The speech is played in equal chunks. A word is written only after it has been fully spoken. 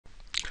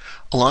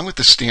Along with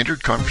the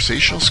standard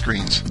conversational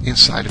screens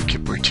inside of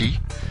KipwareT,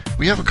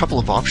 we have a couple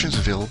of options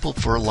available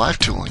for live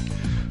tooling.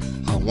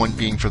 One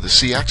being for the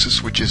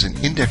C-axis, which is an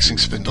indexing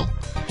spindle,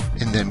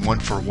 and then one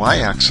for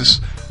Y-axis,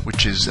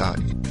 which is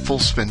full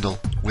spindle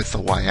with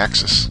the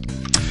Y-axis.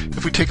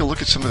 If we take a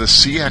look at some of the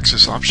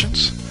C-axis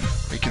options,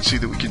 you can see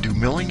that we can do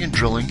milling and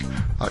drilling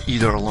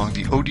either along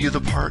the OD of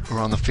the part or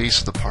on the face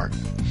of the part.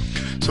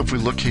 So if we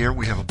look here,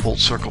 we have a bolt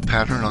circle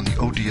pattern on the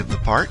OD of the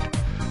part.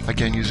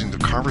 Again, using the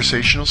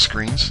conversational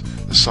screens,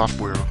 the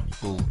software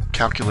will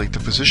calculate the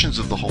positions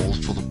of the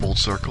holes for the bolt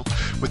circle,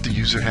 with the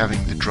user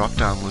having the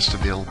drop-down list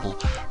available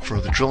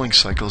for the drilling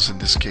cycles, in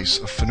this case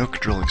of Fanuc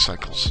drilling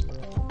cycles.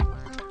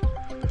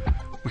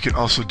 We can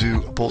also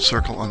do a bolt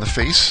circle on the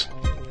face,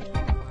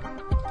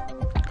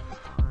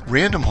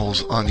 random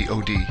holes on the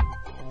OD,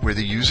 where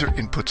the user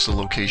inputs the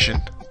location,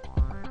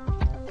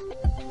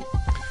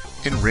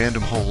 and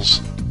random holes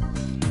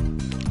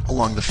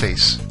along the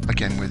face,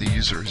 again where the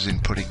user is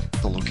inputting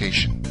the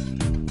location.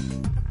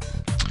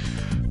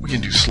 We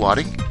can do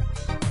slotting,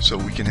 so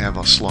we can have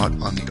a slot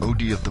on the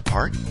OD of the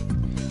part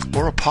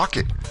or a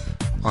pocket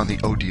on the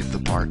OD of the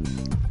part.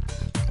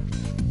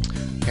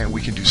 And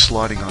we can do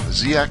slotting on the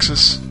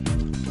Z-axis,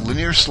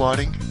 linear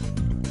slotting,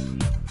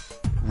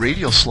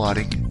 radial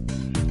slotting,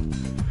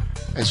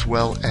 as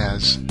well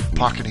as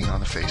pocketing on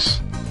the face.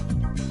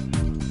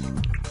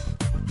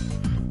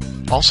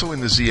 Also in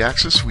the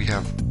Z-axis we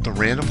have the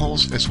random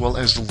holes as well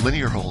as the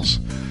linear holes.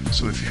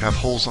 So if you have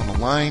holes on a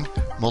line,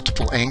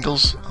 multiple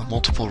angles,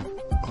 multiple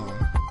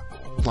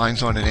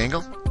lines on an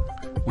angle,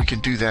 we can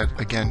do that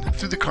again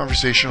through the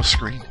conversational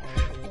screen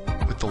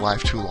with the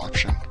live tool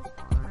option.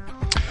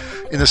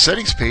 In the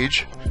settings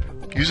page,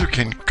 user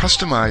can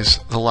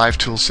customize the live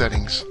tool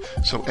settings.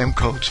 So M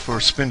codes for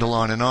spindle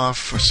on and off,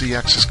 for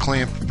Z-axis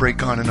clamp,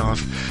 brake on and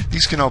off.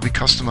 These can all be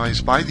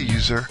customized by the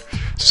user,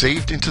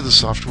 saved into the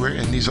software,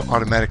 and these are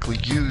automatically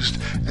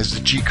used as the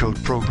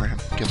G-code program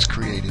gets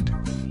created.